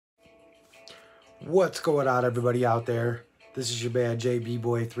What's going on, everybody out there? This is your man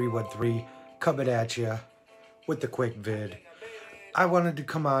JB-Boy313 coming at you with the quick vid. I wanted to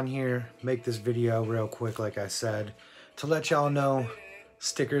come on here, make this video real quick, like I said, to let y'all know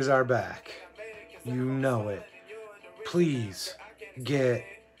stickers are back. You know it. Please get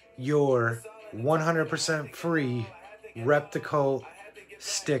your 100% free Rep the Cult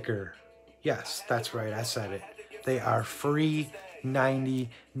sticker. Yes, that's right, I said it. They are free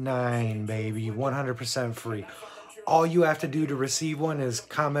 99, baby. 100% free. All you have to do to receive one is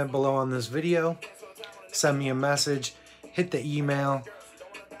comment below on this video, send me a message, hit the email,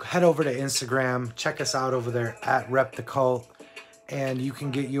 head over to Instagram, check us out over there at Rep the Cult, and you can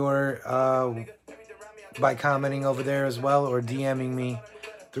get your by commenting over there as well or DMing me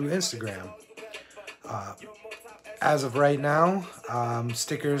through Instagram. As of right now,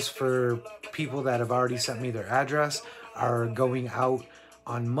 stickers for people that have already sent me their address are going out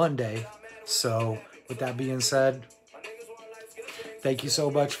on Monday. So with that being said, thank you so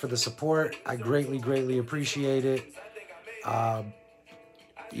much for the support. I greatly appreciate it.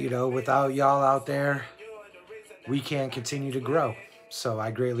 You know, without y'all out there, we can't continue to grow. So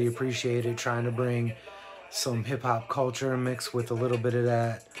I greatly appreciate it, trying to bring some hip-hop culture mixed with a little bit of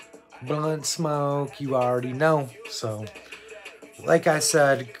that blunt smoke, you already know. So like I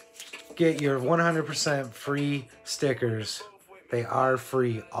said, get your 100% free stickers. They are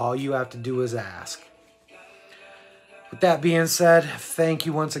free. All you have to do is ask. With that being said, thank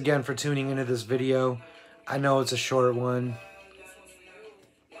you once again for tuning into this video. I know it's a short one.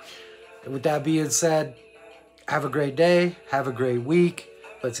 With that being said, have a great day. Have a great week.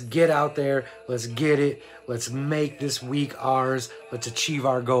 Let's get out there. Let's get it. Let's make this week ours. Let's achieve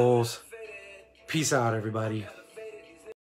our goals. Peace out, everybody.